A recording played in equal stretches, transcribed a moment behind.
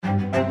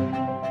Hello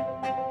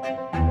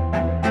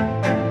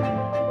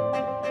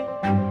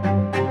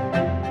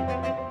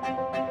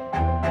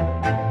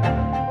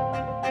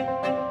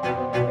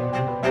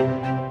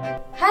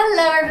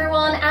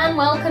everyone and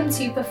welcome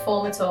to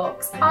Performer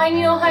Talks. I'm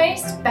your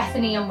host,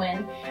 Bethany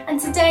Unwin, and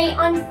today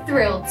I'm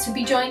thrilled to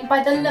be joined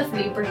by the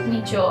lovely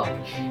Brittany Chalk.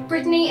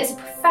 Brittany is a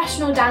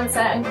professional dancer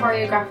and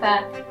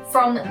choreographer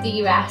from the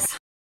US.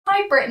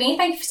 Hi Brittany,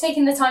 thank you for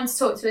taking the time to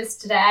talk to us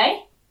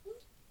today.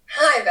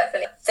 Hi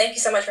Bethany, thank you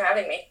so much for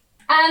having me.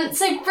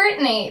 So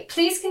Brittany,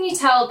 please can you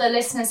tell the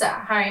listeners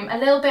at home a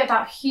little bit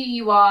about who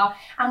you are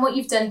and what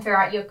you've done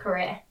throughout your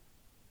career?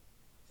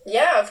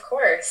 Yeah, of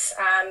course.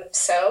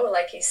 So,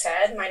 like you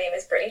said, my name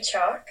is Brittany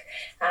Chalk.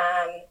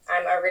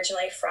 I'm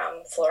originally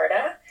from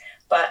Florida,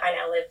 but I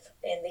now live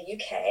in the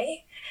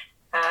UK.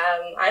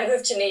 I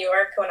moved to New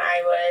York when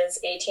I was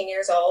 18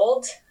 years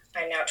old.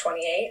 I'm now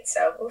 28,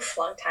 so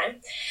long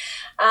time.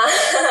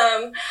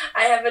 I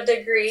have a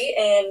degree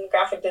in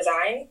graphic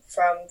design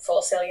from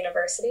Full Sail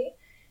University,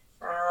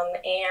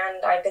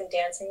 and I've been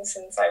dancing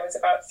since I was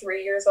about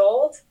 3 years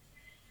old.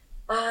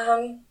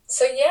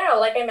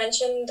 Like I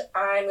mentioned,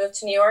 I moved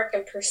to New York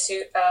in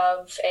pursuit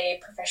of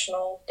a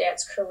professional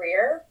dance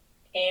career,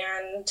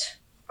 and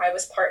I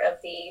was part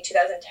of the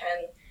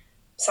 2010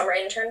 summer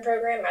intern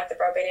program at the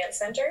Broadway Dance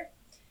Center,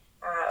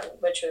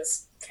 which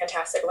was a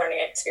fantastic learning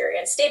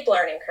experience, steep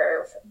learning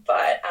curve,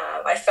 but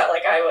I felt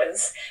like I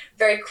was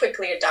very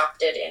quickly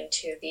adopted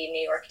into the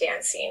New York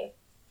dance scene.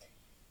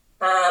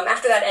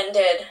 After that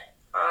ended,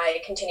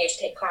 I continued to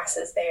take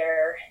classes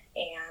there,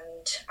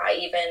 and I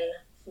even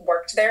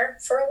worked there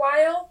for a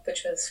while,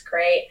 which was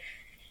great.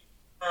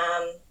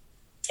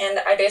 And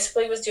I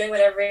basically was doing what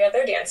every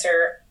other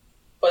dancer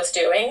was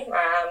doing,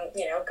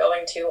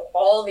 going to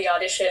all the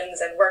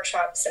auditions and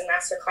workshops and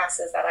master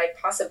classes that I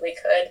possibly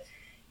could,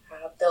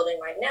 building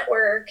my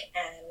network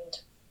and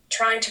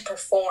trying to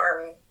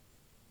perform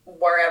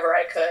wherever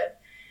I could.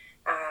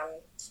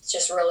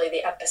 Just really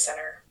the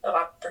epicenter of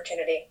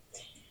opportunity.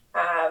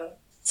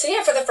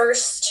 For the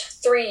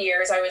first 3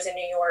 years I was in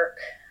New York,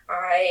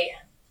 I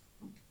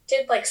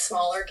did like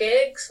smaller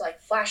gigs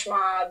like flash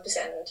mobs,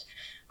 and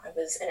I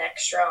was an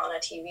extra on a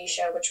TV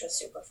show, which was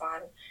super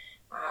fun.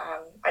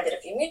 I did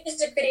a few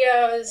music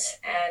videos,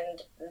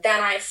 and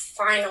then I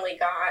finally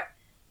got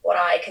what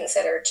I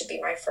considered to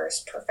be my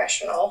first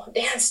professional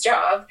dance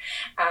job,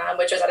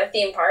 which was at a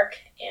theme park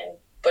in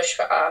Busch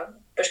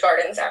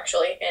Gardens,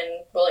 actually,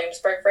 in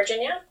Williamsburg,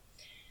 Virginia.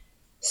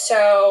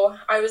 So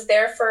I was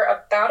there for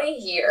about a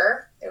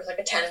year. It was like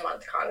a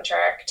 10-month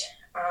contract,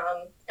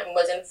 and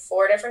was in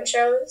 4 different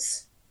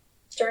shows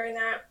during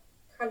that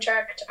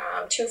contract,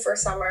 2 for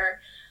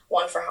summer,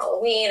 1 for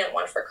Halloween, and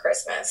 1 for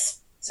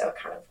Christmas. So it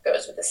kind of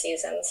goes with the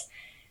seasons.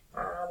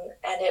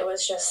 And it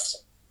was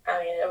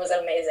it was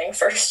an amazing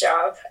first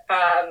job.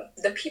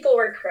 The people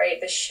were great.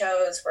 The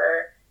shows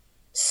were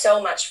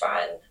so much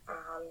fun.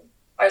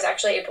 I was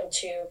actually able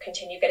to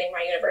continue getting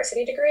my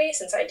university degree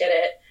since I did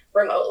it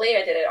remotely.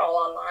 I did it all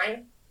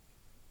online.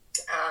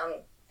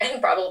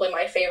 And probably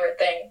my favorite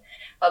thing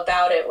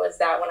about it was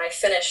that when I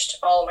finished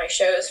all my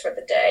shows for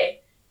the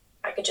day,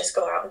 I could just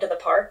go out into the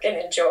park and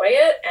enjoy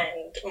it.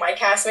 And my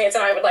castmates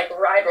and I would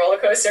ride roller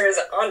coasters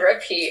on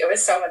repeat. It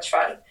was so much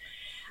fun.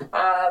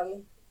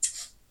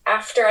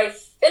 After I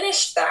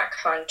finished that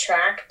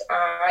contract,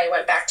 I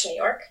went back to New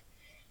York,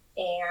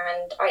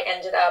 and I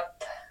ended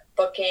up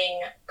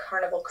booking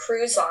Carnival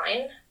Cruise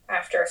Line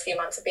after a few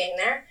months of being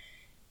there.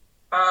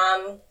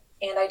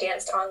 And I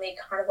danced on the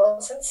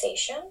Carnival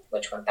Sensation,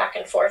 which went back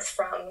and forth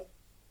from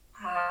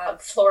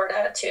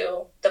Florida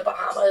to the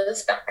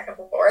Bahamas, back and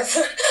forth,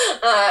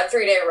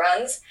 3-day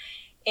runs.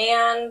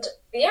 And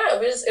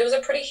it was a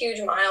pretty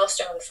huge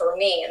milestone for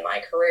me in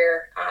my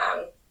career,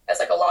 as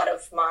a lot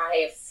of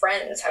my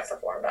friends have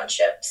performed on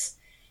ships.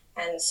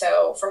 And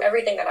so from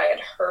everything that I had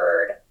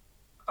heard,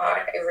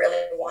 I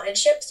really wanted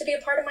ships to be a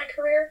part of my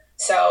career.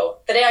 So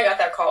the day I got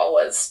that call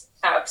was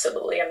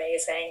absolutely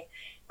amazing.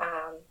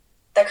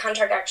 The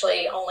contract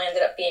actually only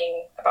ended up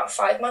being about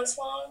 5 months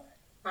long,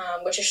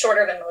 which is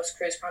shorter than most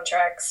cruise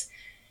contracts.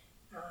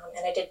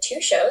 And I did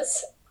 2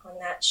 shows on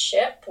that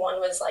ship. One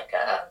was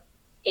a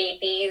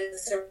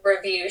 80s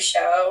review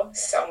show,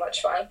 so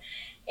much fun.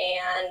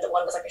 And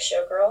one was a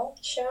showgirl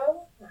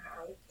show.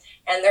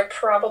 And they're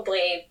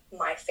probably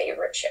my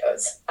favorite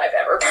shows I've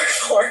ever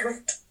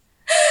performed.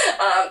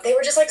 They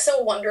were just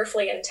so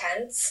wonderfully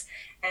intense,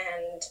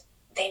 and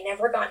they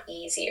never got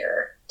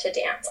easier to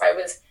dance. I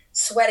was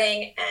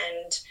sweating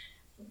and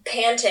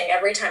panting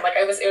every time.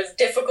 It was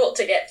difficult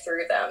to get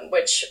through them,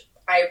 which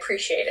I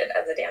appreciated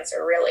as a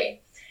dancer,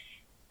 really.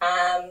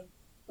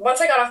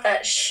 Once I got off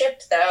that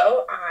ship,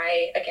 though,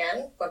 I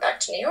again went back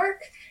to New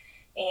York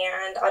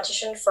and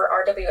auditioned for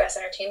RWS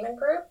Entertainment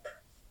Group,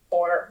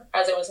 or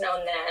as it was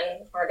known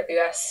then,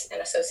 RWS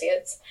and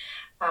Associates.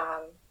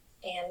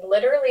 And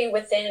literally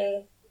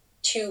within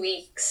 2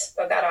 weeks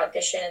of that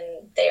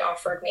audition, they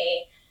offered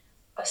me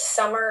a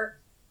summer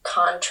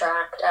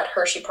contract at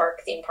Hershey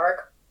Park theme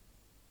park,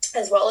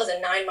 as well as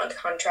a 9-month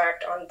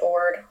contract on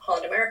board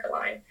Holland America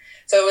Line.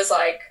 So it was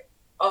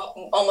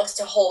almost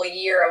a whole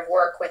year of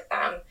work with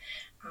them.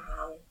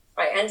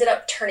 I ended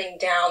up turning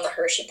down the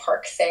Hershey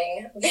Park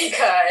thing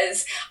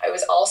because I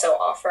was also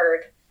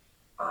offered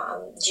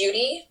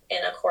Judy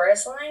in a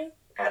chorus line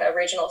at a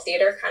regional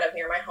theater kind of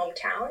near my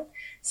hometown.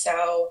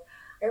 So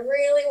I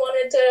really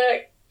wanted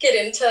to get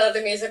into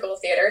the musical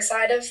theater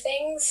side of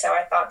things. So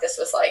I thought this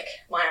was like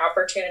my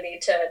opportunity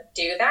to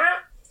do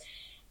that.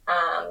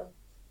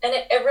 And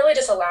it really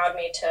just allowed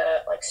me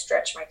to like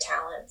stretch my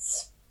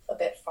talents a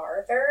bit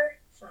farther.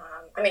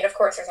 I mean, of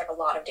course, there's like a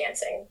lot of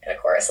dancing in a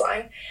chorus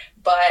line,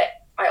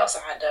 but I also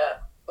had to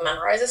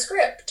memorize a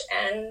script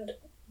and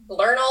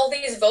learn all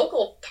these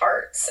vocal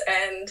parts.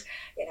 And,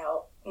 you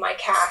know, my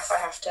cast, I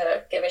have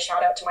to give a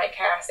shout out to my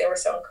cast. They were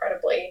so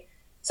incredibly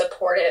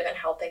supportive and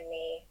helping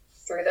me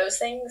through those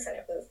things. And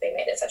they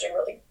made it such a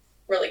really,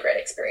 really great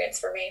experience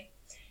for me.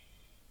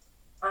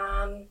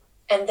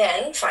 And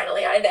then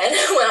finally, I then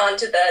went on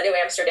to the New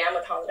Amsterdam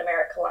with Holland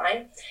America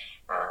line.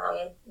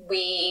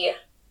 We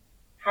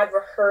had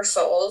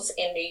rehearsals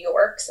in New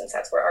York, since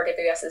that's where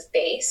RWS is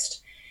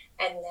based.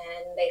 And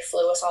then they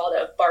flew us all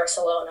to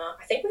Barcelona.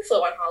 I think we flew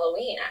on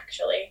Halloween,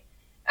 actually.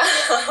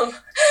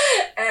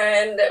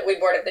 And we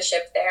boarded the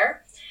ship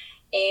there.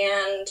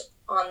 And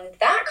on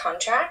that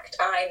contract,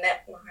 I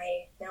met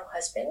my now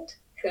husband,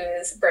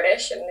 who's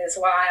British and is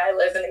why I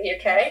live in the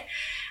UK.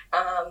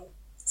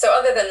 So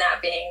other than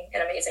that being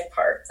an amazing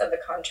part of the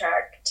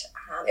contract,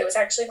 it was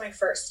actually my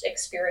first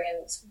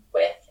experience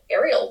with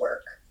aerial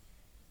work.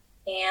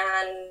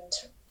 And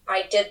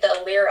I did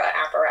the Lyra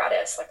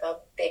apparatus, like a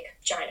big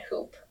giant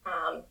hoop,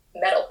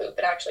 metal hoop.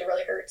 It actually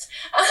really hurts.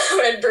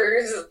 And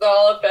bruises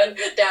all up and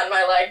down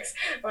my legs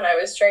when I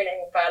was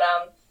training. But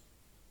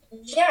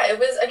yeah, it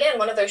was, again,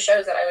 one of those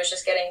shows that I was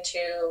just getting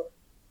to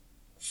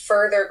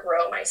further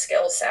grow my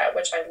skill set,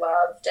 which I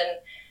loved. And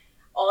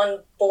on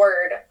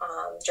board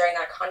during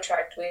that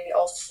contract, we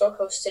also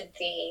hosted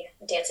the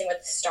Dancing with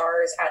the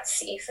Stars at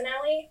Sea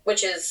finale,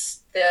 which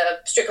is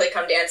the Strictly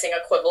Come Dancing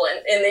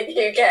equivalent in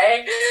the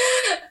UK.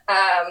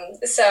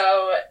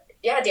 So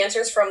yeah,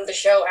 dancers from the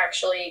show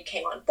actually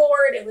came on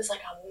board. It was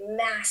like a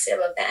massive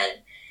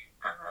event.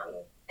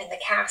 And the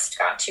cast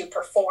got to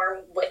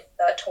perform with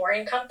the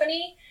touring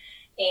company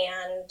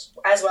and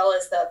as well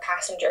as the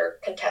passenger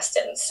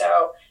contestants.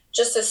 So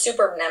just a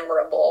super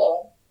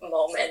memorable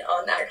moment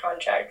on that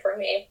contract for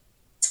me.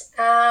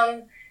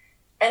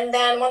 And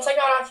then once I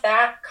got off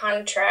that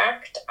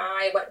contract,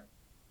 I went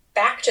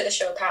back to the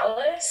Show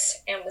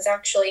Palace and was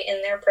actually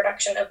in their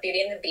production of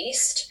Beauty and the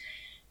Beast.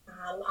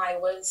 I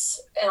was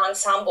an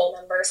ensemble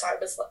member, so I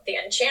was the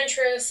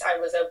Enchantress, I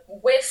was a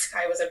whisk,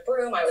 I was a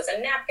broom, I was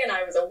a napkin,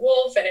 I was a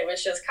wolf, and it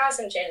was just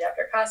costume change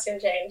after costume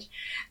change,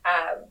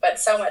 but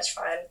so much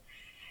fun.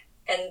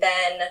 And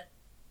then,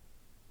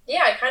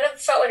 yeah, I kind of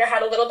felt like I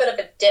had a little bit of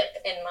a dip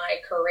in my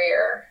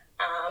career.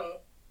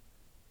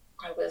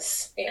 I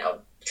was,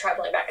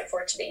 traveling back and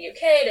forth to the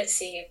UK to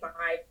see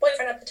my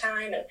boyfriend at the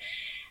time, and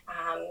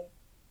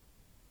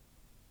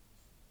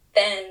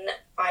then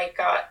I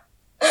got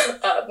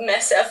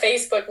a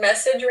Facebook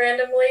message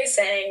randomly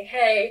saying,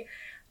 hey,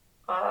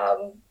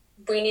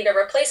 we need a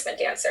replacement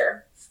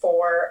dancer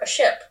for a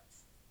ship,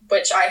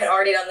 which I had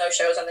already done those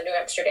shows on the New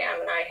Amsterdam,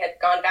 and I had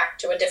gone back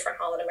to a different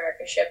Holland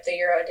America ship, the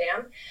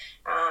Eurodam,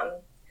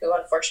 who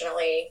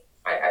unfortunately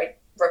I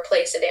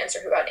replaced a dancer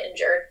who got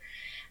injured,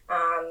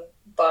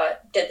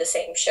 but did the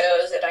same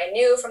shows that I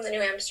knew from the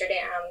New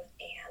Amsterdam.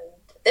 And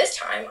this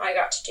time I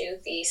got to do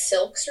the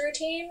Silks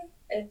routine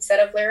instead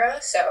of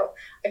Lyra. So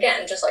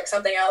again, just like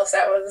something else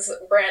that was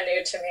brand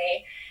new to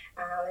me.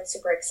 It's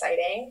super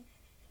exciting.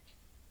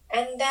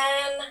 And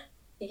then,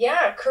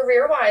 yeah,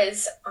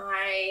 career-wise,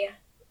 I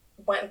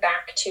went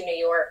back to New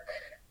York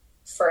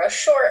for a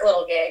short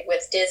little gig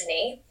with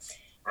Disney.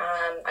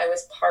 I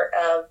was part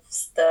of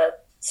the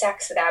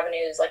Saks Fifth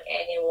Avenue's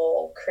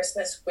annual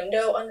Christmas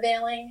window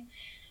unveiling.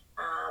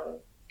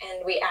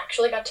 And we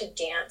actually got to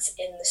dance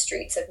in the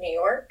streets of New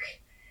York.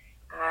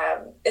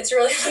 It's a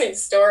really funny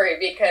story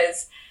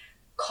because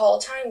call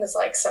time was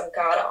some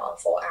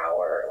god-awful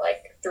hour,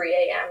 3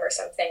 a.m. or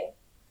something,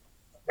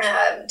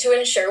 to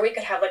ensure we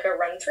could have a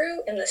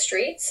run-through in the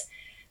streets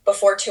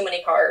before too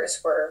many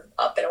cars were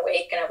up and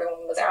awake and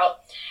everyone was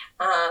out.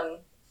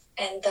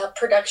 And the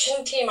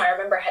production team, I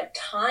remember, had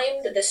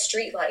timed the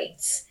street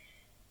lights.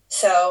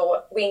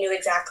 So we knew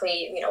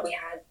exactly, we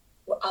had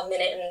a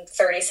minute and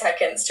 30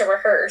 seconds to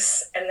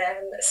rehearse, and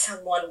then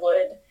someone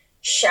would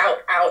shout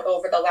out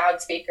over the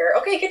loudspeaker,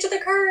 okay, get to the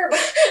curb.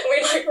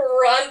 We'd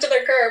run to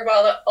the curb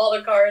while all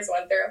the cars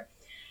went through.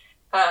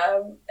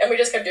 And we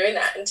just kept doing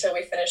that until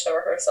we finished the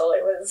rehearsal.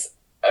 It was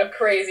a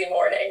crazy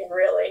morning,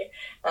 really,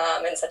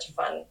 and such a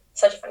fun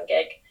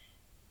gig.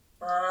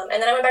 And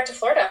then I went back to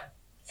Florida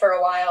for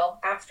a while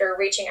after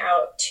reaching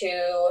out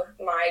to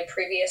my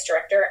previous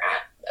director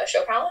at a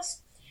Show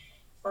Palace.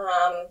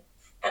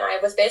 And I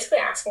was basically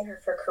asking her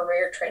for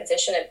career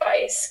transition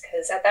advice,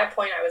 because at that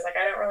point I was I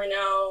don't really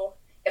know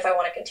if I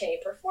want to continue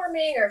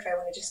performing or if I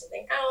want to do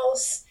something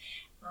else.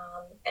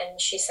 And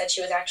she said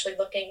she was actually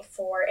looking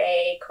for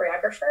a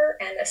choreographer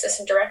and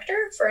assistant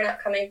director for an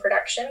upcoming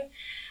production.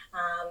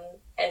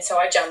 And so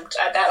I jumped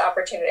at that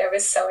opportunity. I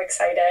was so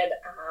excited.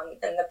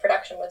 And the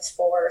production was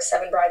for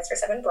Seven Brides for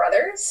Seven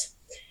Brothers.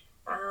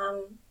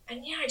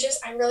 And yeah,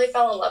 I really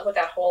fell in love with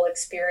that whole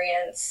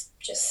experience.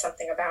 Just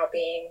something about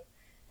being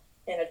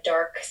in a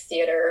dark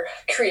theater,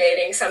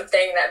 creating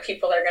something that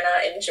people are going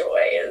to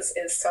enjoy is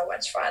so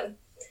much fun.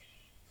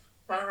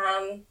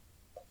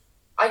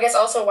 I guess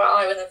also while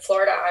I was in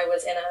Florida, I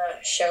was in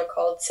a show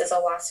called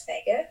Sizzle Las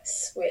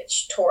Vegas,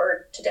 which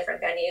toured to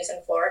different venues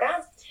in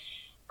Florida.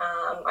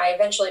 I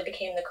eventually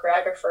became the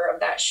choreographer of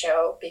that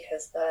show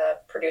because the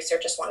producer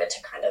just wanted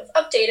to kind of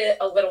update it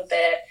a little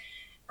bit.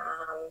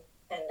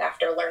 And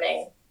after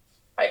learning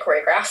I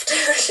choreographed,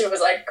 she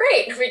was like,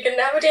 great, we can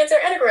have a dancer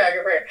and a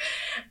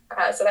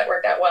choreographer. So that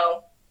worked out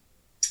well.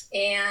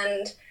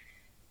 And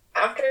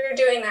after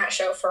doing that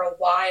show for a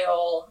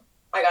while,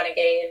 I got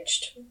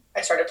engaged.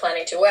 I started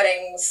planning 2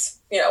 weddings,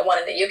 one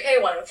in the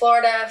UK, one in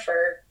Florida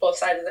for both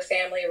sides of the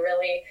family,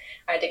 really.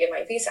 I had to get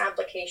my visa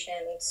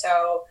application.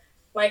 So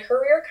my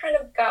career kind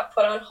of got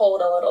put on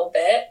hold a little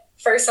bit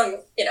for some,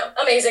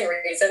 amazing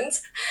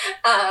reasons.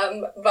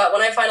 But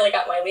when I finally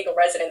got my legal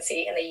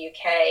residency in the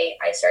UK,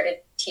 I started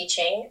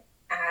teaching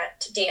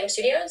at DM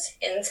Studios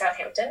in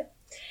Southampton.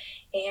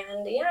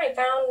 And yeah, I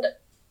found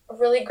a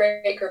really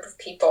great group of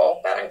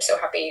people that I'm so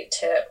happy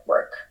to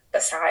work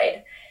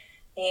beside.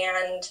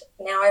 And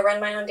now I run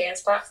my own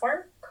dance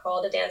platform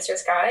called A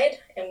Dancer's Guide,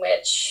 in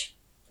which,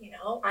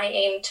 I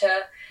aim to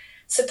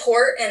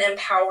support and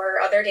empower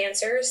other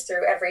dancers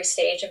through every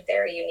stage of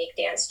their unique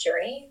dance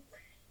journey.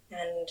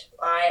 And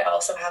I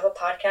also have a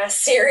podcast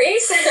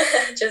series,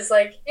 just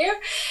like you.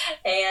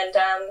 And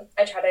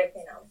I try to,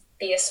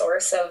 be a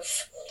source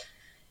of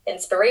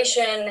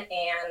inspiration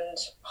and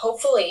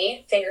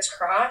hopefully, fingers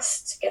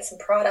crossed, get some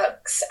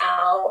products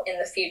out in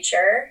the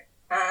future.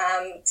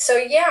 So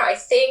yeah, I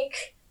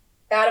think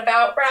that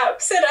about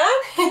wraps it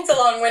up. It's a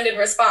long-winded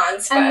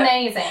response. But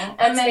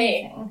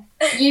Amazing.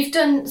 You've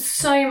done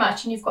so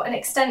much and you've got an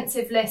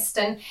extensive list,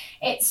 and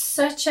it's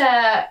such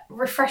a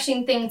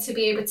refreshing thing to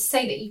be able to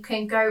say that you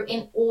can go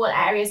in all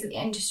areas of the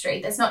industry.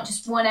 There's not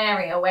just one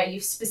area where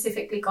you've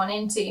specifically gone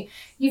into.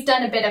 You've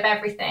done a bit of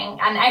everything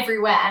and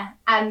everywhere,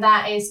 and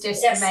that is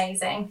just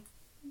amazing.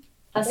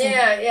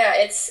 Yeah.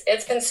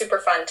 It's been super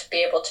fun to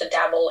be able to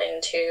dabble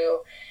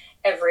into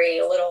every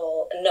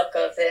little nook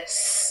of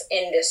this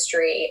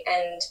industry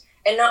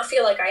and not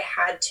feel like I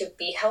had to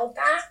be held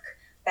back,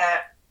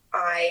 that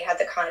I had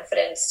the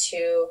confidence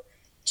to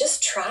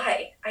just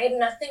try. I had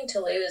nothing to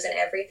lose and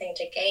everything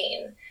to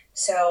gain.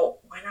 So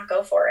why not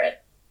go for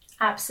it?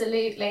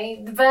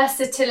 Absolutely. The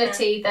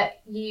versatility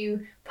that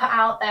you put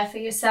out there for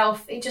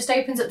yourself, it just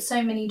opens up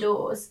so many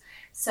doors.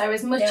 So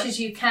as much as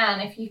you can,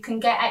 if you can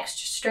get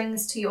extra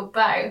strings to your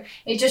bow,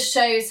 it just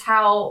shows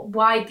how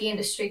wide the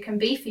industry can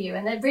be for you.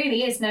 And there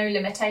really is no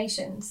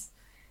limitations.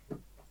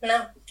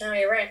 No,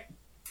 you're right.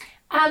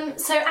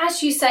 So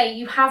as you say,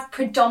 you have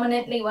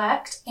predominantly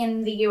worked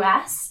in the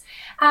US.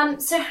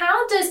 So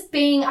how does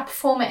being a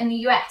performer in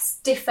the US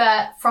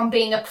differ from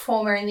being a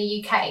performer in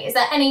the UK? Is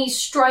there any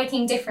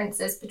striking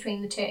differences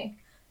between the two?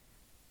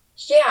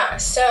 Yeah,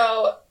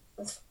 so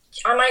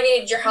I might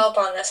need your help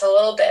on this a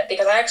little bit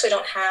because I actually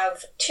don't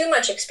have too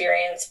much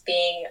experience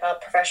being a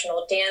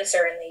professional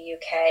dancer in the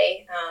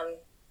UK.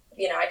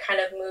 I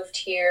kind of moved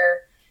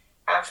here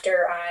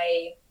after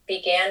I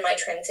began my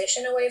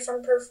transition away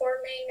from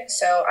performing.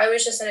 So I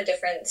was just in a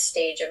different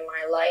stage of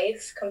my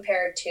life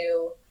compared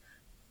to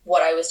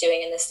what I was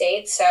doing in the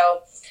States.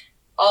 So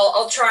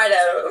I'll try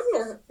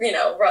to,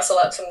 rustle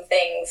up some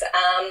things.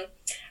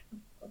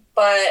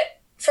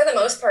 But for the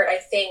most part, I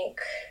think,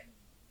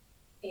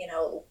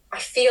 I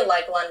feel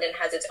like London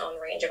has its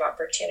own range of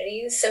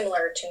opportunities,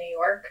 similar to New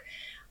York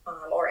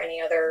or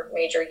any other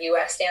major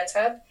US dance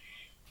hub.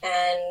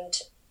 And,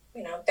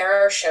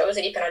 there are shows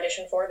that you can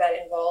audition for that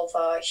involve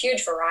a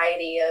huge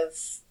variety of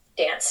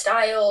dance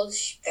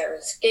styles.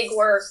 There's gig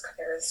work,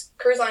 there's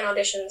cruise line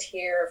auditions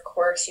here. Of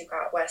course, you've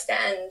got West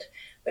End,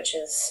 which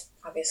is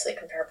obviously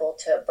comparable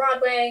to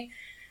Broadway.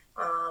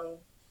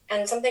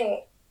 And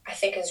something I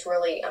think is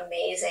really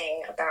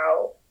amazing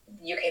about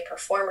UK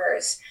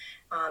performers,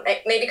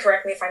 maybe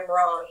correct me if I'm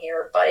wrong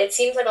here, but it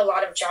seems like a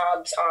lot of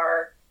jobs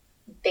are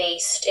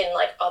based in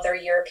like other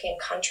European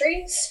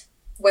countries,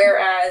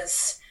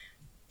 whereas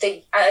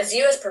as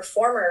US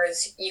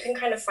performers, you can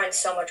kind of find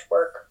so much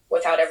work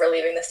without ever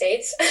leaving the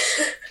States.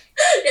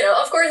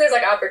 Of course there's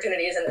like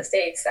opportunities in the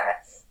States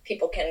that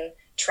people can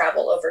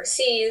travel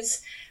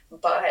overseas,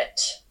 but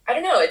I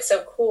don't know, it's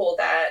so cool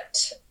that,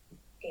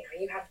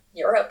 you have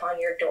Europe on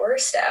your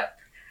doorstep.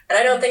 And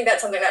I don't think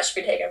that's something that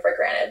should be taken for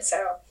granted.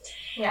 So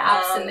yeah,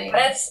 absolutely.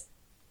 But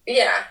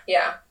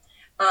yeah.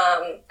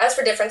 As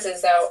for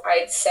differences though,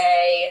 I'd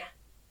say,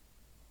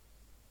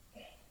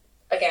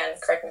 again,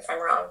 correct me if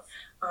I'm wrong,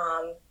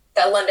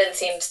 that London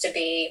seems to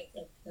be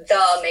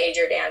the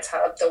major dance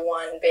hub, the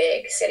one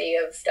big city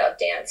of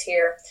dance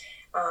here.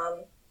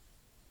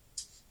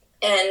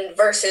 And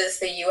versus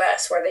the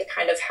US, where they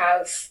kind of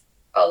have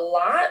a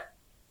lot,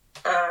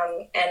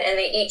 and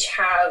they each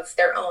have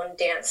their own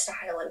dance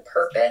style and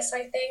purpose,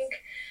 I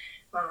think.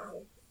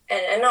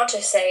 and not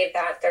to say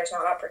that there's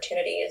not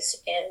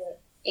opportunities in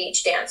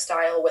each dance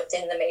style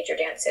within the major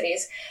dance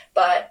cities,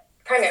 but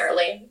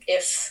primarily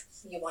if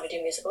you want to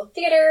do musical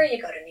theater,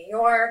 you go to New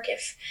York.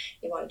 If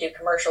you want to do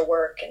commercial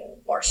work and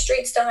more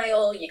street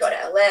style, you go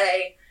to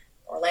LA.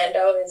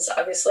 Orlando is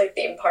obviously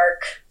theme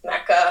park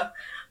mecca.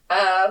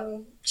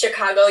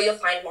 Chicago, you'll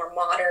find more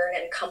modern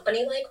and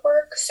company-like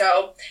work.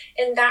 So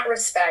in that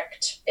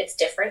respect, it's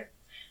different.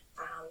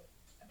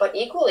 But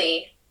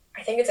equally,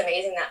 I think it's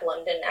amazing that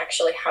London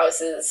actually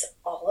houses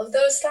all of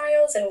those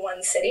styles in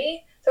one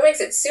city. So it makes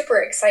it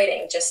super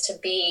exciting just to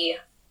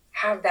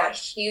have that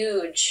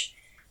huge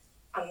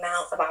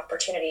amount of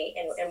opportunity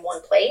in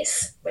one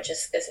place, which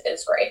is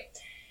great.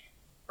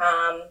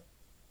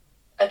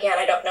 Again,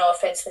 I don't know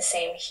if it's the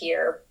same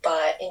here,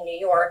 but in New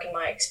York, in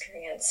my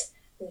experience,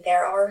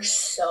 there are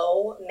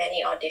so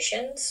many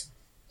auditions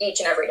each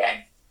and every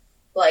day.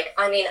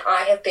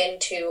 I have been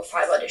to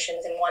 5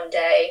 auditions in one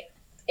day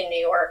in New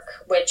York,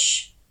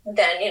 which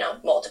then,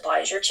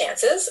 multiplies your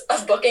chances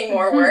of booking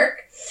more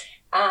work.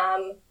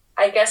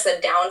 I guess the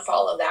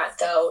downfall of that,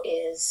 though,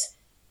 is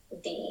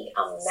the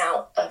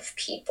amount of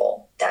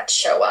people that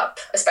show up,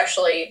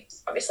 especially,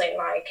 obviously, in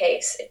my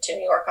case, to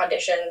New York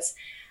auditions.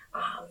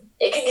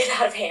 It can get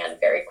out of hand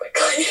very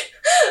quickly.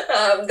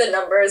 The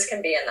numbers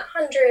can be in the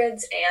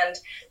hundreds, and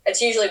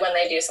it's usually when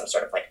they do some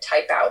sort of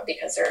type out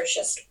because there's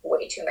just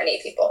way too many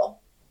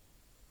people.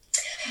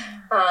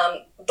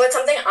 But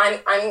something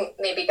I'm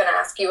maybe going to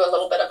ask you a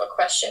little bit of a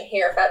question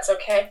here, if that's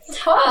okay. Of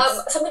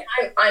course. Something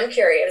I'm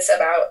curious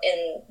about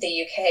in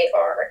the UK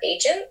are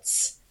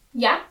agents.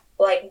 Yeah.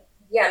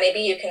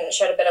 Maybe you can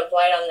shed a bit of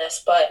light on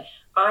this, but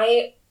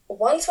I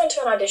once went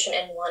to an audition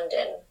in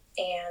London,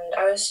 and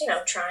I was,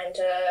 trying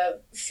to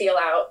feel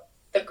out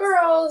the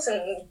girls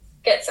and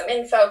get some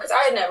info because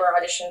I had never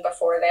auditioned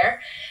before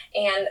there.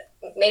 And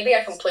maybe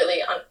I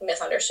completely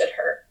misunderstood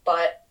her,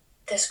 but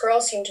this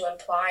girl seemed to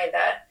imply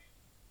that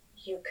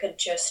you could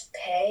just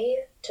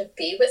pay to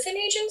be with an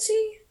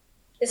agency.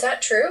 Is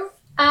that true?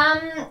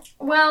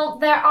 Well,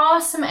 there are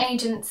some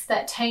agents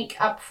that take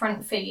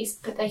upfront fees,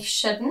 but they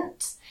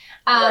shouldn't.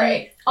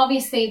 Right.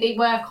 Obviously, they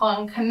work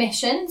on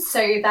commission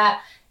so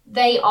that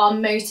they are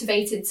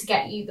motivated to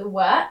get you the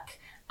work.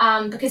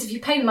 Because if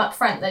you pay them up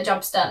front, their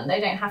job's done. They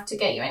don't have to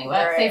get you any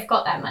work. Right. They've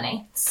got their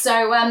money.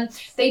 So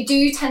they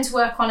do tend to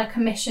work on a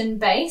commission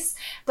base,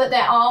 but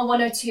there are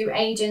 1 or 2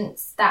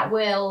 agents that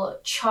will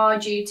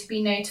charge you to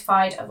be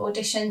notified of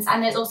auditions.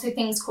 And there's also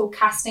things called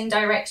casting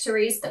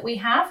directories that we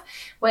have,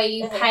 where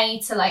you pay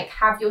to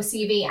have your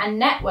CV and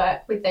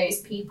network with those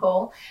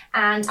people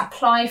and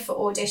apply for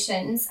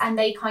auditions, and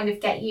they kind of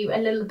get you a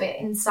little bit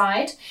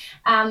inside.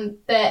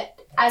 But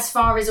as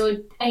far as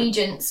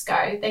agents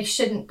go, they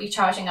shouldn't be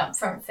charging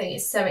upfront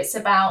fees. So it's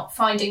about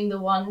finding the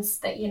ones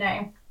that,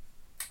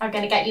 are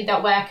going to get you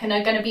that work and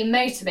are going to be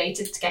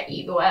motivated to get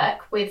you the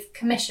work with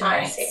commission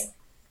rates. See.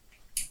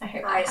 I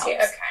hope that I helps. see.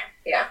 Okay.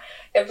 Yeah.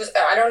 It was,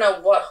 I don't know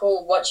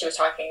what she was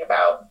talking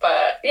about,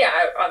 but yeah,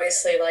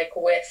 obviously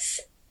with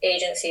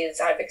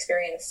agencies I've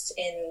experienced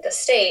in the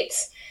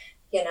States,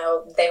 they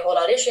hold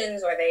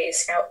auditions or they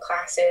scout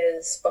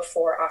classes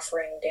before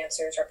offering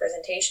dancers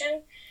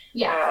representation.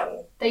 Yeah,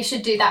 they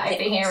should do that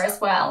over here as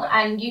well.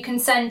 And you can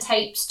send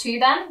tapes to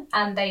them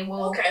and they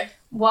will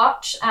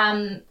watch.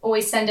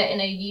 Always send it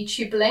in a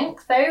YouTube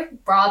link though,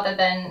 rather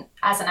than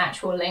as an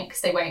actual link,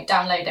 because they won't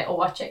download it or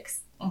watch it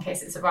in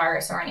case it's a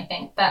virus or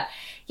anything. But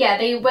yeah,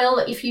 they will,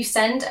 if you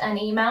send an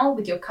email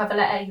with your cover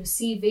letter, your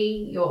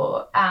CV,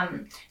 your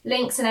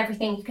links and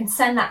everything, you can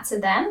send that to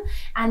them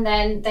and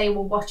then they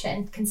will watch it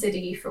and consider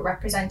you for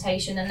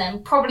representation, and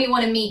then probably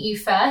want to meet you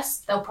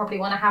first. They'll probably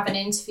want to have an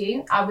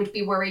interview. I would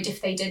be worried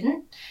if they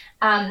didn't.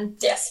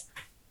 Yes.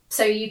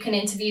 So you can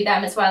interview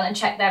them as well and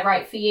check they're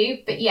right for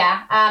you. But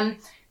yeah,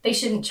 they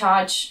shouldn't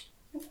charge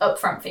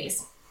upfront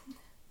fees.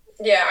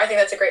 Yeah, I think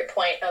that's a great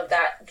point of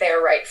that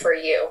they're right for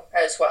you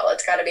as well.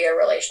 It's got to be a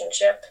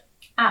relationship.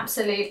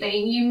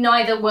 Absolutely. You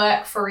neither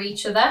work for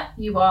each other.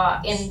 You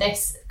are in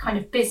this kind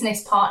of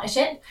business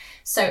partnership.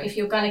 So if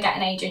you're going to get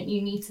an agent,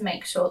 you need to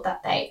make sure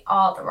that they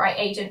are the right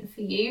agent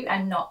for you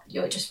and not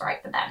you're just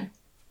right for them.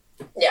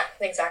 Yeah,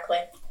 exactly.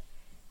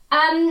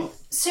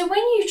 So when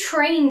you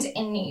trained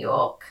in New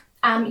York,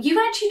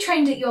 you actually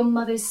trained at your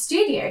mother's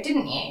studio,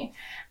 didn't you?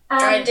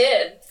 I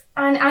did.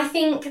 And I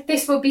think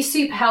this will be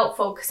super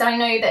helpful because I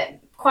know that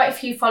quite a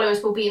few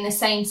followers will be in the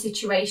same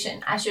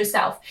situation as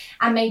yourself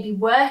and maybe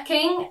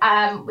working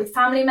with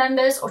family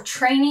members or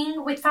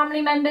training with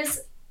family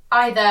members,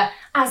 either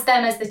as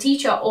them as the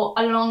teacher or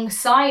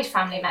alongside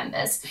family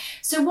members.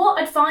 So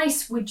what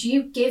advice would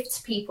you give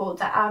to people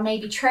that are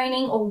maybe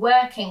training or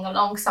working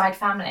alongside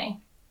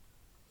family?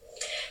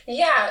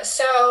 Yeah,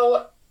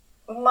 so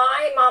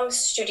my mom's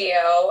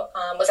studio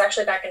was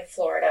actually back in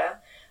Florida.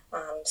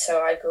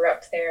 So I grew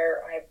up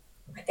there.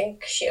 I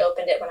think she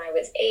opened it when I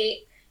was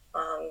 8,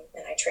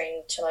 and I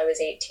trained till I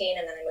was 18,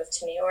 and then I moved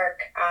to New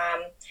York.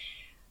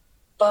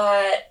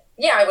 But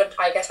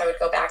I guess I would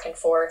go back and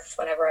forth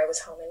whenever I was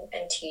home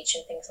and teach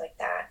and things like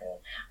that.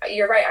 And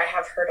you're right, I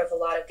have heard of a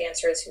lot of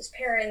dancers whose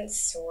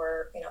parents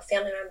or,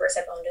 family members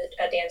have owned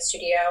a dance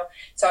studio.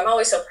 So I'm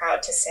always so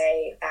proud to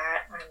say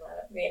that I'm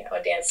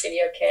a dance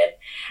studio kid.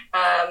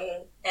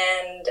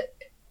 And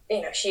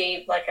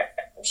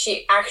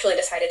she actually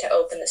decided to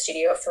open the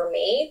studio for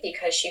me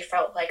because she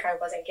felt like I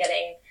wasn't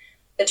getting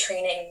the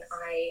training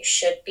I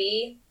should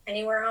be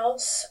anywhere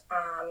else.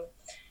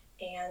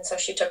 And so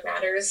she took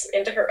matters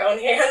into her own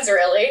hands,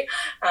 really.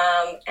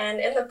 And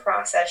in the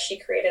process, she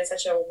created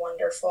such a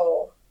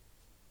wonderful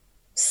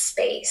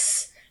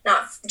space,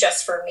 not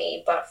just for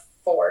me, but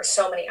for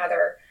so many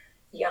other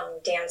young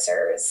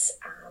dancers.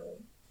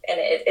 And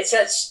it's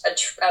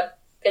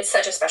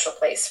such a special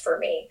place for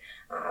me.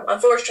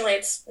 Unfortunately,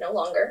 it's no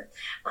longer,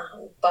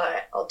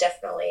 but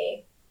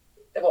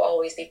it will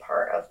always be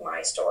part of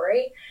my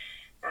story.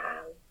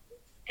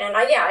 And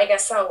I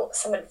guess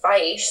some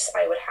advice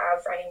I would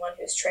have for anyone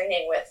who's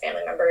training with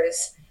family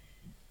members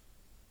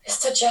is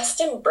to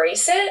just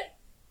embrace it.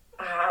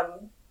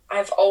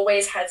 I've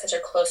always had such a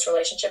close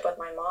relationship with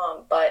my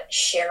mom, but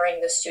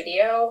sharing the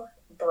studio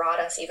brought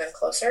us even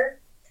closer.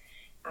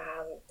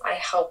 I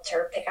helped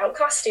her pick out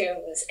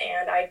costumes,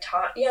 and I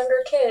taught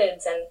younger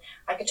kids, and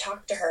I could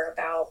talk to her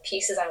about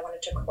pieces I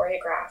wanted to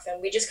choreograph,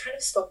 and we just kind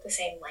of spoke the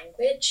same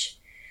language.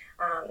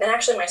 And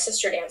actually my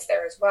sister danced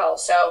there as well,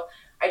 so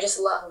I just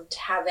loved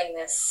having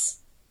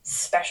this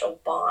special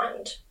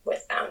bond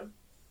with them,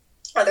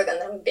 other than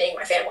them being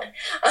my family.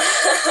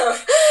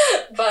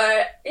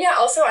 But yeah,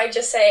 also I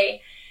just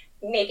say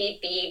maybe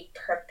be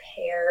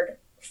prepared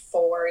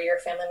for your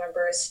family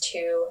members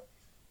to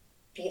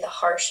be the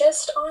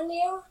harshest on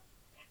you.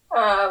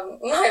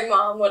 My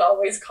mom would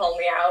always call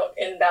me out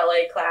in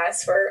ballet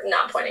class for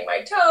not pointing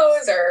my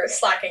toes or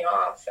slacking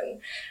off.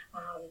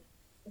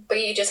 But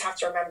you just have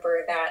to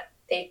remember that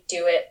they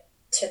do it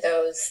to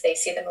those they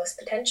see the most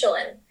potential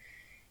in.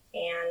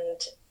 And,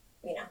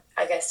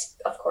 I guess,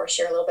 of course,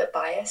 you're a little bit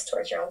biased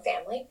towards your own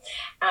family.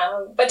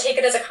 But take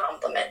it as a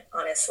compliment,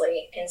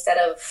 honestly. Instead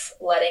of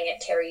letting it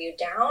tear you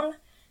down,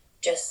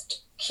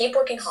 just keep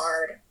working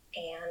hard.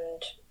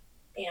 And,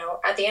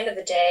 at the end of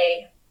the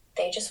day,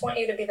 they just want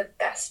you to be the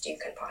best you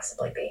can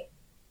possibly be.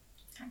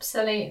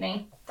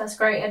 Absolutely. That's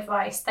great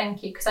advice.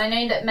 Thank you. Because I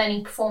know that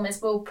many performers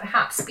will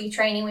perhaps be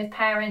training with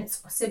parents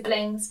or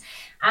siblings,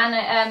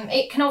 and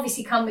it can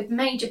obviously come with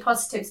major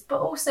positives, but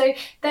also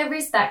there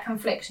is that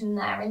confliction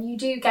there, and you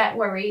do get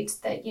worried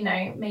that,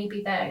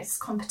 maybe there's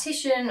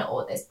competition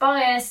or there's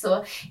bias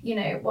or,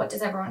 what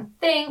does everyone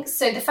think?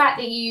 So the fact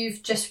that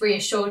you've just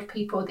reassured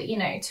people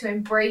that, to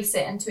embrace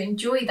it and to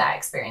enjoy that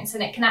experience,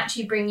 and it can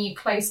actually bring you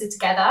closer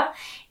together,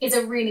 is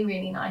a really,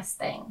 really nice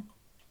thing.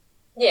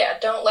 Yeah,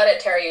 don't let it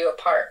tear you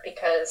apart,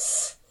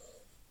 because,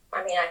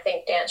 I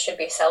think dance should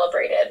be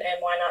celebrated, and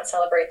why not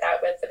celebrate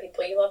that with the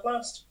people you love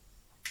most?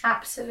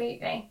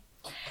 Absolutely.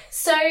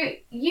 So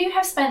you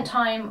have spent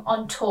time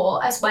on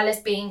tour as well as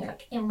being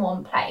in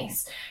one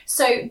place.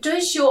 So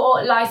does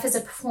your life as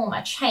a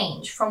performer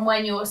change from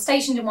when you're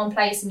stationed in one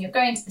place and you're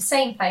going to the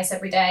same place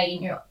every day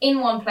and you're in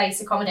one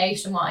place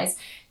accommodation-wise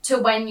to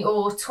when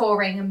you're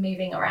touring and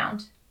moving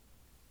around?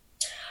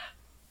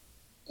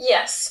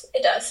 Yes,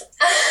 it does.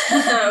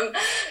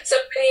 So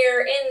when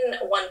you're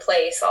in one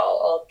place,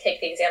 I'll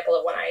take the example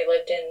of when I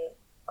lived in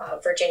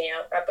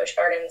Virginia at Busch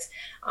Gardens.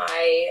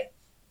 I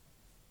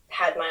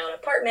had my own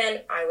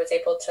apartment. I was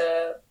able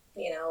to,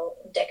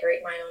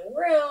 decorate my own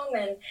room,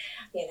 and,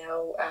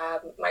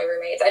 my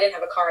roommates, I didn't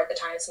have a car at the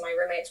time, so my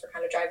roommates were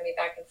kind of driving me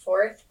back and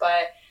forth,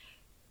 but,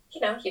 you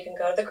can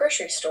go to the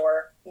grocery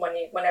store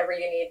whenever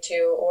you need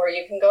to, or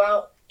you can go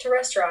out to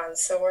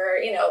restaurants, or,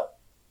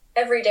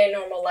 everyday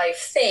normal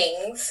life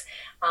things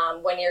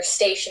when you're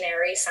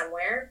stationary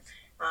somewhere,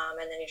 and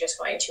then you're just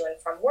going to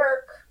and from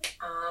work.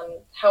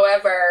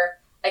 However,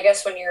 I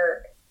guess when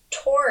you're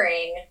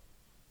touring,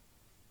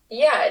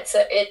 it's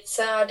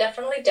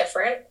definitely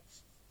different.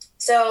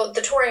 So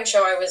the touring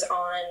show I was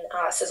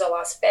on, Sizzle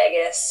Las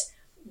Vegas,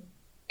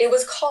 it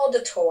was called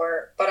a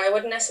tour, but I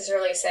wouldn't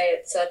necessarily say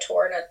it's a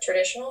tour in a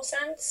traditional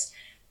sense,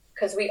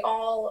 because we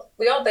all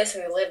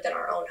basically lived in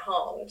our own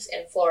homes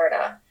in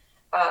Florida.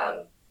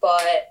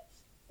 But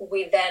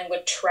we then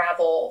would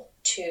travel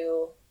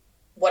to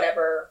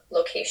whatever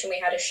location we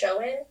had a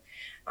show in.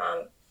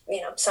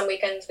 Some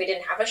weekends we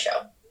didn't have a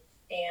show,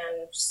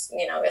 and,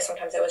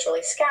 sometimes it was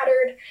really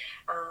scattered.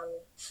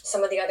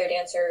 Some of the other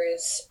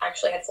dancers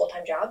actually had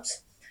full-time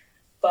jobs,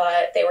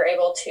 but they were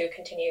able to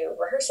continue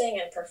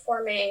rehearsing and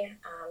performing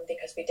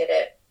because we did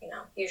it,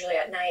 usually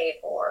at night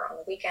or on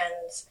the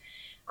weekends.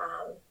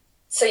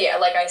 So yeah,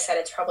 like I said,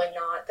 it's probably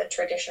not the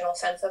traditional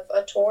sense of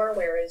a tour,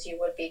 whereas you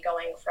would be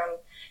going from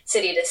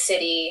city to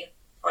city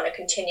on a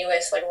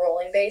continuous,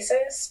 rolling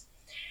basis.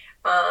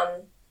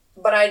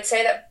 But I'd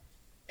say that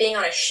being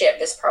on a ship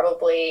is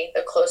probably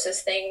the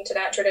closest thing to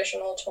that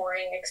traditional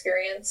touring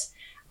experience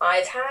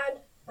I've had,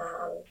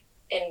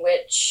 in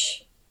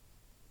which,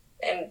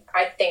 and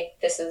I think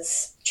this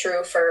is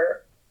true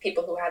for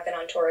people who have been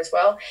on tour as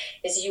well,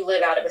 is you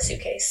live out of a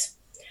suitcase.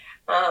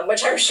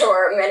 which I'm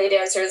sure many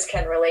dancers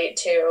can relate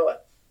to.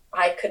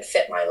 I could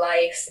fit my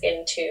life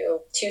into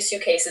 2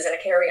 suitcases and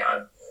a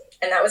carry-on,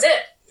 and that was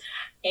it.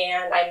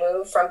 And I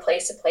moved from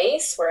place to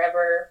place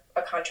wherever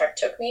a contract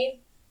took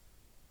me,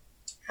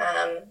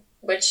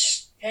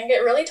 which can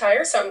get really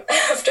tiresome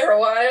after a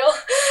while.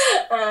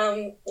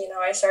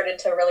 I started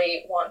to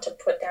really want to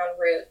put down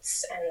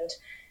roots and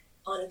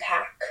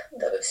unpack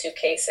those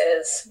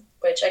suitcases,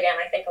 which again,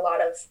 I think a lot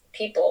of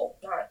people,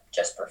 not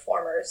just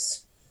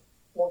performers,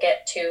 will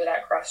get to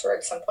that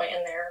crossroads some point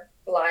in their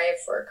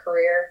life or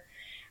career.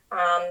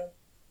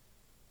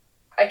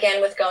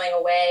 Again, with going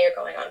away or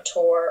going on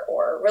tour,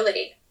 or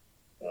really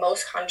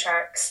most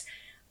contracts,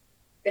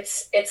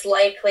 it's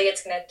likely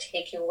it's going to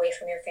take you away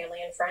from your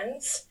family and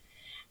friends.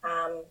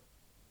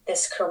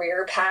 This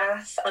career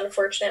path,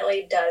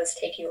 unfortunately, does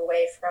take you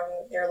away from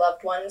your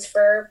loved ones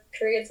for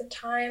periods of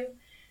time.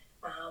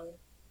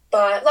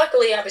 But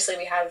luckily, obviously,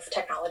 we have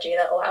technology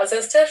that allows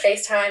us to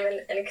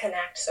FaceTime and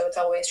connect. So it's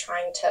always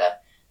trying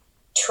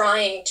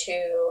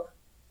to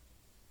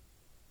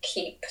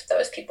keep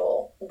those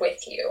people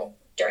with you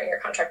during your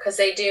contract, because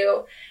they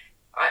do.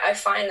 I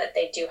find that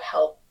they do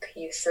help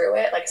you through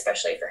it, like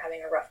especially if you're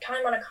having a rough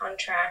time on a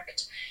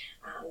contract.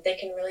 They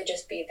can really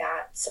just be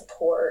that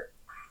support,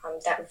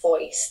 that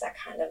voice that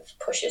kind of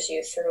pushes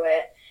you through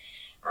it.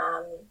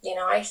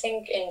 I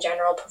think in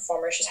general,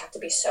 performers just have to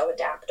be so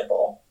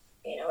adaptable.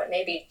 It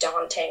may be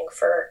daunting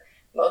for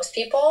most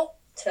people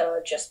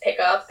to just pick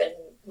up and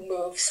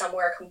move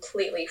somewhere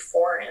completely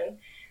foreign,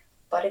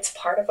 but it's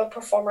part of a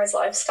performer's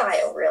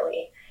lifestyle,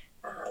 really.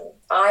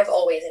 I've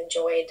always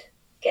enjoyed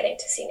getting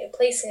to see new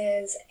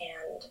places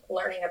and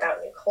learning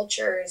about new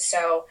cultures,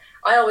 so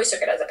I always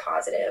took it as a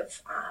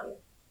positive.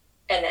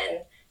 And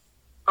then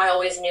I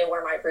always knew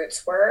where my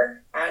roots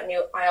were.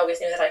 I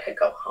always knew that I could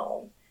go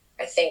home,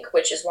 I think,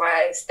 which is why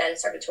I then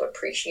started to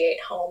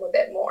appreciate home a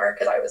bit more,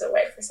 because I was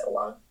away for so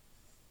long.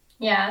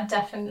 Yeah,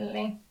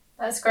 definitely.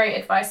 That's great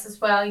advice as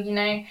well.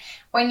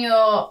 When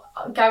you're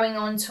going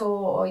on tour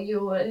or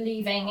you're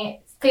leaving,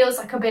 it feels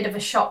like a bit of a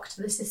shock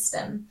to the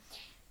system.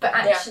 But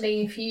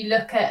actually, if you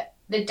look at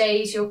the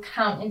days you're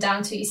counting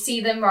down to, you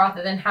see them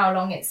rather than how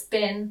long it's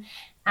been.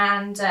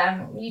 And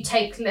you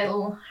take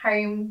little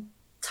home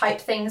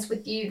type things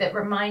with you that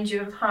remind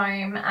you of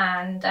home,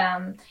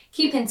 and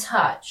keep in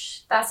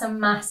touch. That's a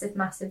massive,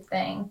 massive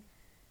thing.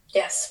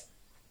 Yes,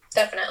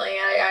 definitely.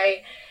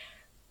 I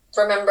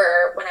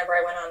remember whenever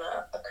I went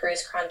on a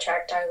cruise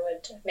contract, I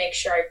would make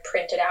sure I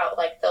printed out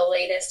like the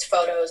latest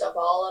photos of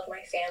all of my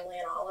family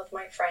and all of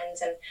my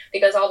friends. And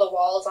because all the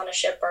walls on a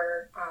ship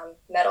are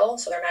metal,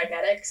 so they're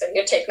magnetic, so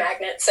you take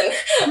magnets, and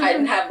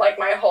I'd have like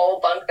my whole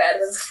bunk bed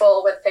was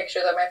full with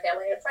pictures of my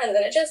family and friends.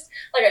 And it just,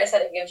 like I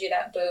said, it gives you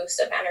that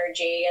boost of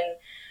energy.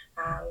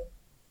 And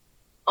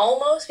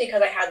almost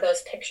because I had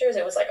those pictures,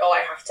 it was like, oh,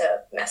 I have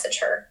to message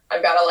her.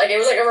 I've got to, like, it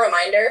was like a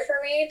reminder for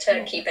me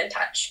to keep in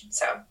touch.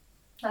 So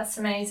that's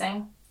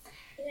amazing.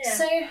 Yeah.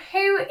 So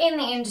who in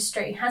the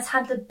industry has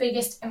had the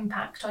biggest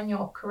impact on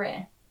your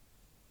career?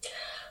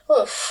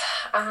 Oof.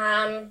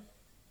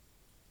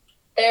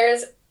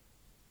 There's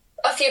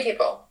a few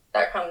people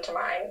that come to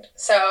mind.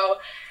 So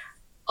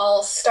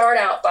I'll start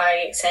out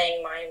by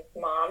saying my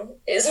mom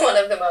is one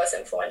of the most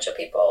influential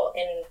people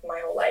in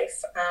my whole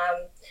life.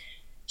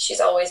 She's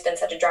always been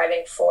such a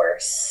driving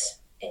force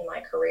in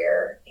my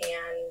career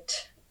and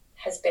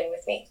has been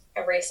with me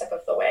every step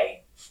of the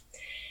way.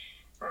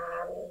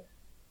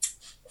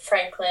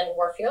 Franklin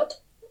Warfield,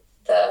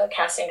 the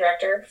casting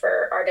director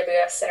for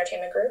RWS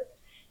Entertainment Group.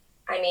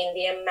 I mean,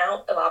 the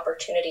amount of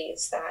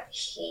opportunities that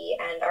he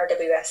and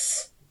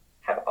RWS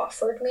have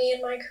offered me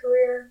in my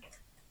career,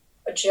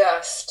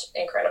 just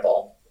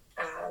incredible.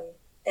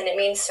 And it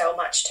means so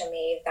much to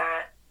me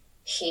that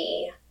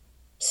he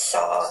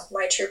saw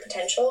my true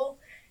potential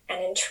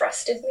and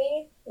entrusted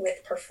me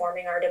with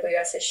performing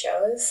RWS's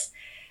shows.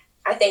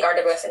 I think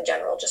RWS in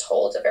general just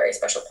holds a very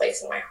special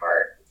place in my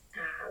heart.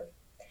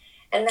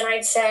 And then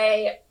I'd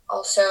say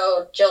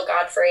also Jill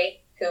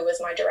Godfrey, who was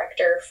my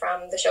director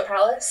from the Show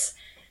Palace.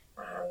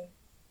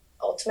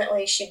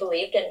 Ultimately, she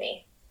believed in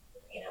me.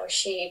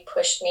 She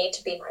pushed me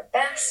to be my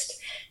best.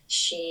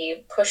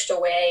 She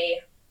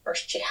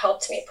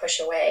helped me push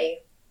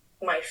away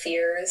my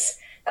fears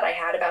that I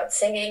had about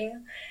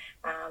singing.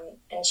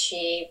 And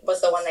she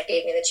was the one that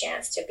gave me the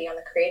chance to be on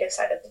the creative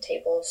side of the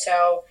table.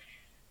 So,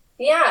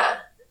 yeah,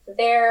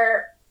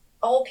 they're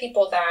all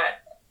people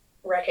that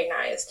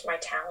recognized my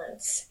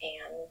talents,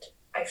 and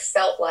I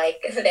felt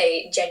like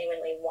they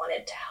genuinely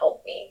wanted to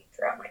help me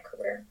throughout my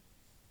career.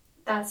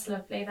 That's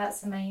lovely.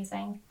 That's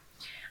amazing.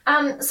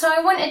 So I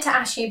wanted to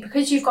ask you,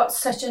 because you've got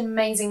such an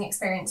amazing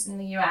experience in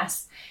the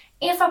US,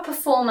 if a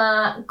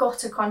performer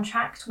got a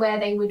contract where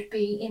they would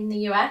be in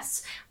the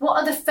US, what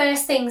are the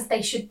first things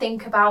they should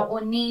think about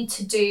or need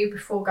to do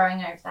before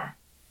going over there?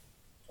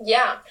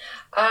 Yeah.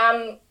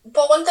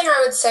 But one thing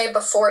I would say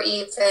before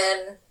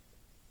even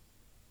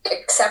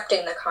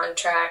accepting the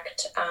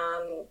contract,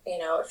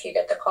 if you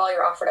get the call,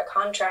 you're offered a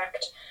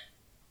contract,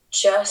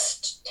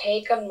 just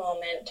take a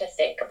moment to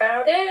think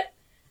about it.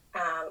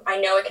 I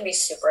know it can be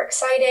super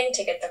exciting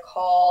to get the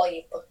call,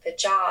 you book the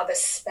job,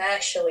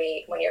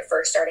 especially when you're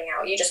first starting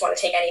out. You just want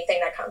to take anything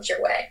that comes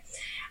your way.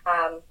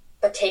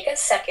 But take a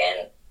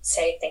second,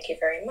 say, thank you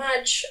very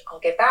much, I'll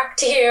get back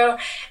to you,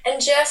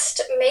 and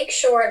just make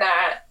sure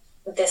that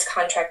this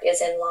contract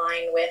is in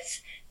line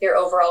with your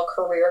overall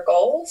career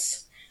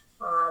goals.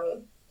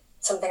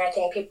 Something I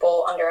think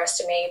people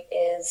underestimate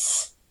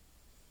is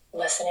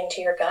listening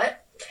to your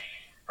gut.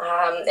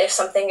 If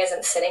something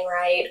isn't sitting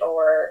right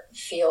or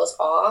feels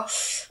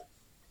off,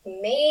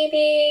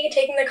 maybe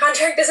taking the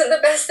contract isn't the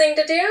best thing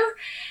to do,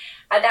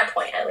 at that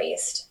point at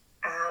least.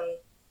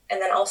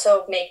 And then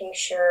also making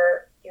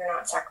sure you're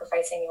not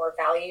sacrificing your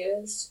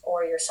values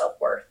or your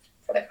self-worth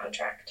for the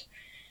contract.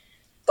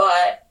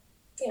 But,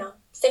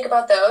 think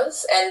about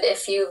those. And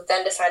if you've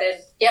then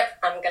decided, yep,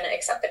 I'm going to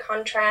accept the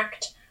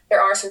contract,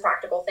 there are some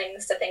practical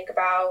things to think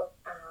about.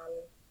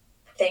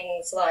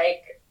 Things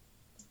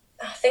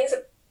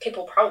that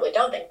people probably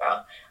don't think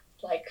about,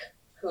 like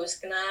who's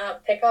gonna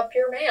pick up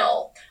your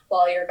mail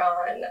while you're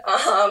gone,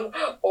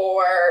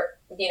 or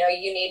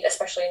you need,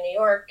 especially in New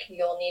York,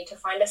 you'll need to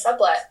find a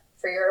sublet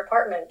for your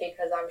apartment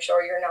because I'm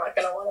sure you're not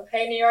gonna want to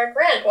pay New York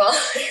rent while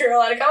you're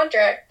on a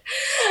contract,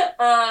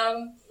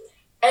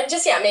 and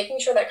just making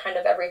sure that kind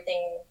of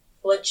everything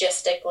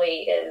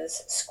logistically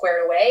is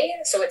squared away,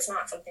 so it's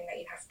not something that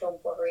you have to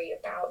worry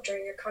about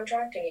during your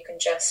contract, and you can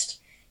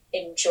just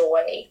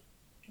enjoy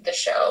the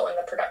show and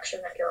the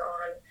production that you're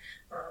on.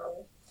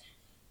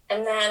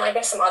 And then I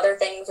guess some other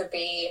things would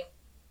be,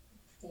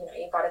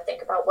 you've got to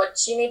think about what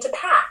you need to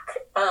pack.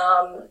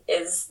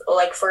 Is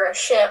like for a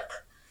ship,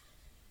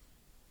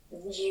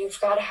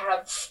 you've got to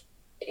have,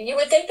 you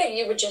would think that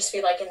you would just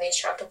be like in these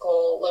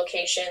tropical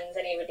locations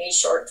and you would need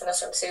shorts and a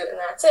swimsuit and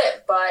that's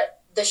it.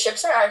 But the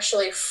ships are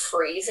actually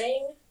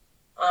freezing.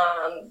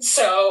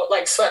 So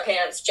like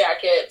sweatpants,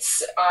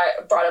 jackets,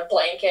 I brought a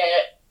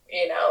blanket,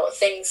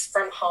 things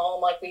from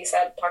home, like we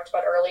talked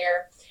about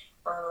earlier.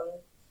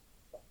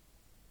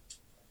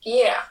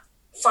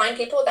 Find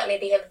people that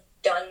maybe have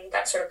done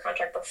that sort of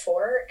contract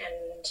before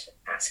and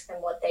ask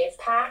them what they've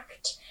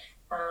packed.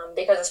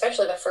 Because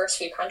especially the first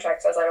few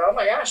contracts, I was like, oh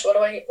my gosh, what do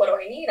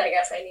I need? I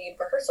guess I need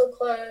rehearsal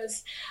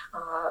clothes.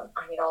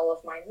 I need all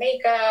of my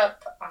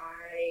makeup.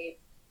 I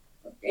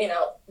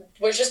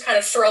was just kind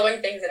of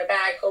throwing things in a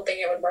bag, hoping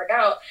it would work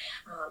out.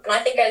 And I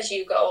think as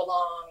you go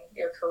along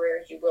your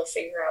career, you will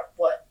figure out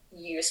what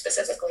you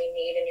specifically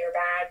need in your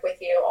bag with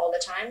you all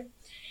the time.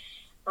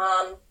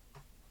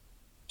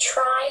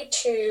 Try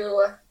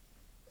to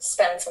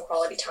spend some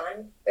quality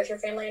time with your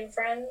family and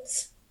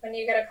friends when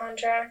you get a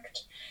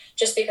contract,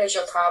 just because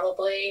you'll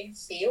probably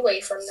be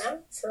away from them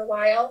for a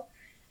while.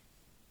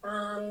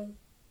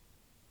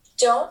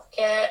 Don't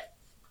get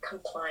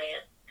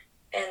compliant.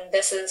 And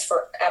this is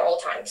at all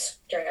times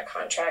during a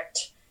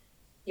contract.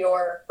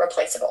 You're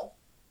replaceable.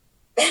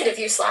 And if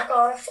you slack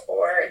off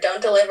or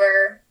don't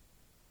deliver,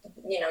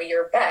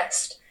 your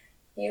best,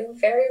 you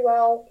very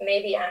well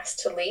may be asked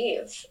to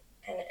leave.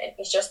 And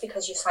it's just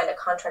because you signed a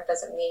contract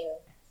doesn't mean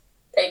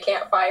they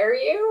can't fire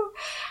you.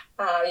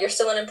 You're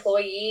still an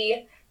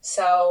employee.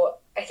 So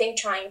I think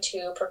trying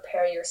to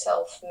prepare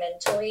yourself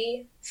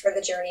mentally for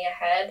the journey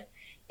ahead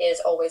is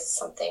always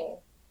something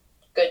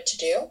good to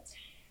do.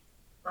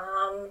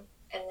 And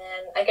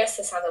then I guess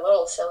this sounds a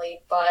little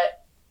silly,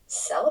 but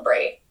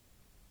celebrate.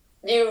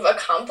 You've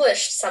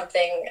accomplished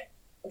something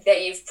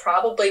that you've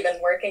probably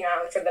been working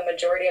on for the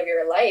majority of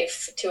your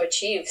life to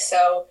achieve.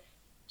 So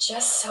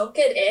just soak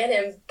it in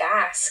and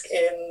bask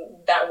in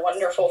that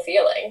wonderful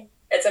feeling.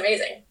 It's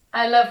amazing.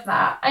 I love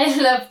that.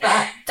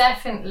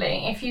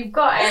 Definitely. If you've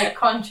got a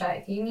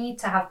contract, you need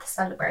to have the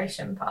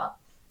celebration part.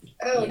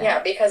 Oh,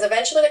 yeah, because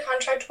eventually the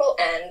contract will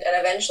end and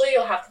eventually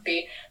you'll have to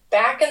be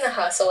back in the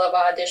hustle of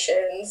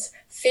auditions,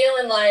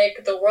 feeling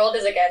like the world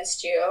is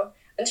against you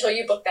until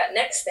you book that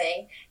next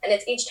thing. And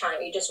it's each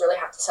time you just really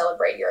have to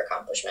celebrate your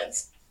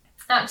accomplishments.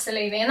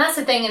 Absolutely. And that's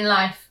the thing in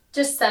life.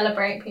 Just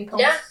celebrate, people.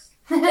 Yeah.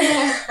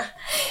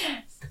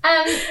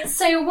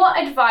 So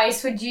what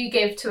advice would you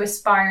give to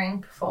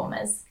aspiring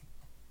performers?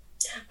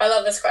 I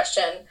love this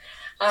question.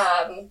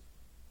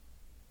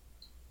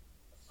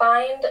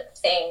 Find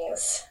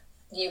things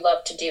you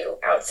love to do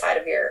outside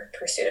of your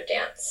pursuit of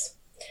dance.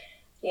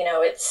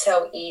 It's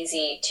so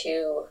easy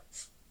to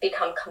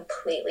become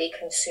completely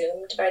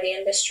consumed by the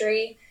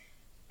industry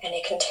and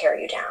it can tear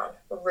you down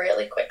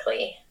really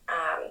quickly.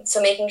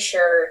 So making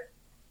sure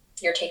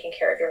you're taking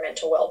care of your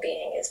mental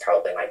well-being is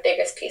probably my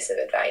biggest piece of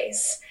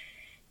advice.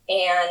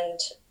 And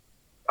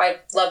I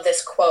love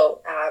this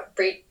quote,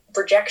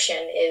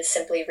 rejection is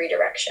simply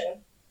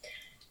redirection.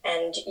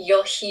 And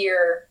you'll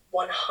hear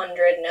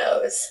 100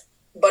 no's,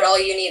 but all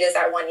you need is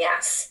that one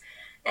yes.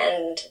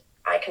 And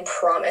I can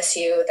promise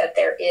you that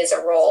there is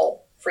a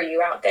role for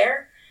you out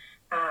there.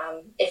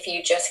 If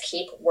you just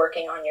keep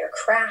working on your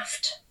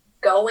craft,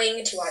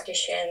 going to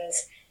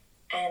auditions,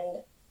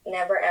 and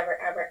never, ever,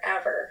 ever,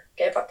 ever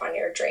give up on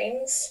your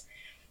dreams.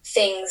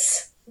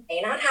 Things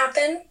may not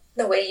happen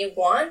the way you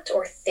want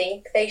or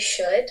think they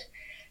should,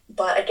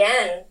 but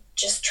again,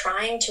 just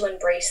trying to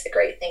embrace the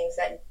great things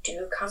that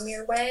do come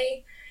your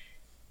way,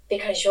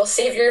 because you'll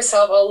save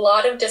yourself a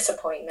lot of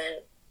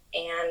disappointment.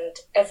 And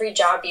every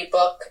job you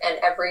book and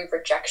every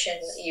rejection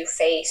you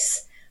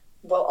face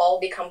will all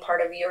become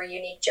part of your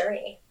unique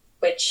journey,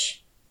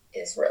 which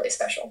is really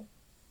special.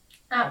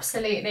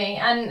 Absolutely.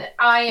 And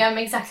I am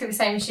exactly the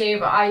same as you,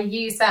 but I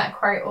use that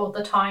quote all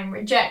the time.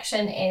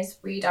 Rejection is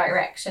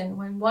redirection.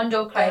 When one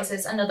door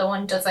closes, another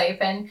one does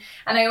open.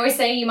 And I always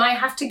say you might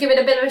have to give it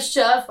a bit of a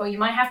shove, or you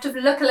might have to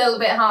look a little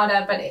bit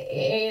harder, but it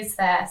is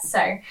there.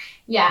 So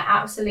yeah,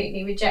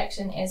 absolutely.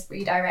 Rejection is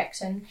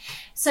redirection.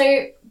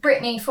 So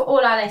Brittany, for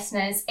all our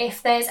listeners,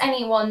 if there's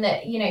anyone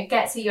that, you know,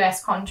 gets a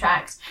US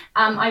contract,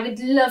 I would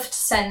love to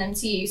send them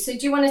to you. So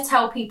do you want to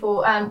tell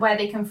people where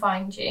they can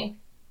find you?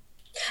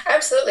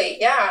 Absolutely,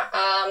 yeah.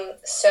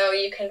 So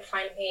you can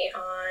find me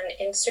on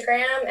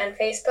Instagram and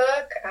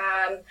Facebook.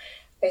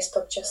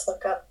 Facebook, just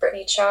look up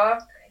Brittany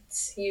Chalk.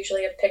 It's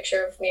usually a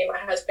picture of me and my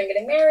husband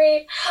getting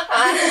married.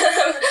 I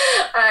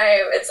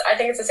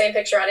think it's the same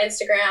picture on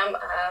Instagram.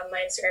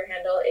 My Instagram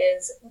handle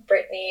is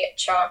Brittany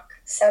Chalk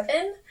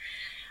 7.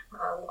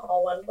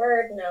 All one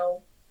word,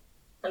 no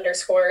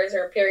underscores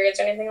or periods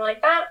or anything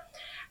like that.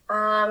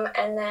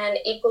 And then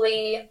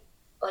equally,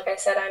 like I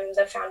said, I'm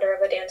the founder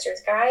of A Dancer's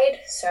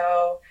Guide,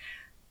 so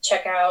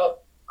check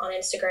out on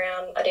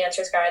Instagram, A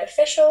Dancer's Guide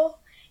Official,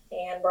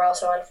 and we're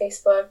also on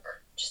Facebook.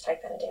 Just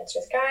type in A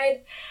Dancer's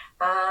Guide.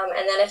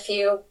 And then if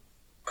you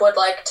would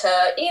like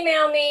to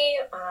email me,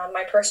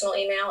 my personal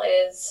email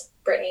is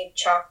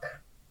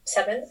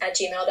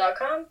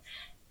brittanychalk7@gmail.com.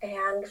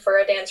 And for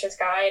A Dancer's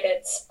Guide,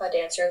 it's A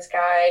Dancer's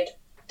Guide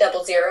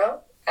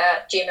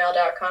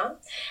 00@gmail.com.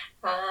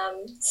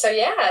 So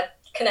yeah,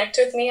 connect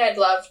with me. I'd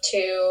love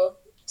to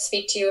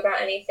speak to you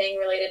about anything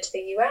related to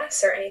the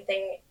US or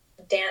anything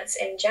dance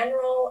in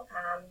general.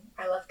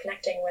 I love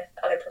connecting with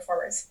other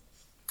performers.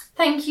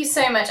 Thank you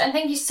so much. And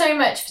thank you so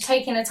much for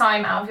taking the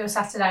time out of your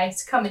Saturday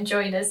to come and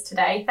join us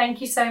today.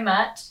 Thank you so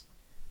much.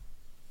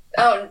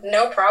 Oh,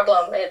 no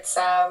problem. It's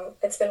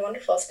been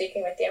wonderful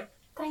speaking with you.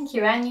 Thank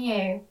you, and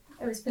you.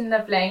 It's been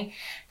lovely.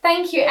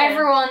 Thank you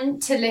everyone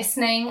to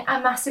listening.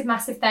 A massive,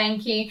 massive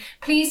thank you.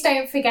 Please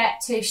don't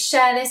forget to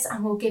share this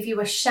and we'll give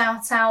you a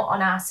shout out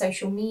on our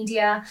social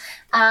media.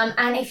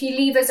 And if you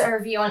leave us a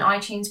review on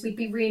iTunes, we'd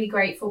be really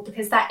grateful,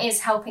 because that is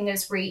helping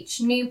us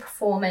reach new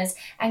performers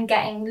and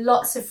getting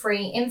lots of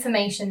free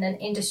information and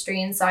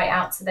industry insight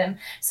out to them.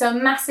 So a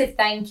massive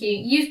thank you.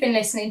 You've been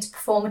listening to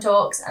Performer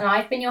Talks and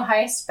I've been your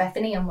host,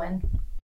 Bethany Unwin.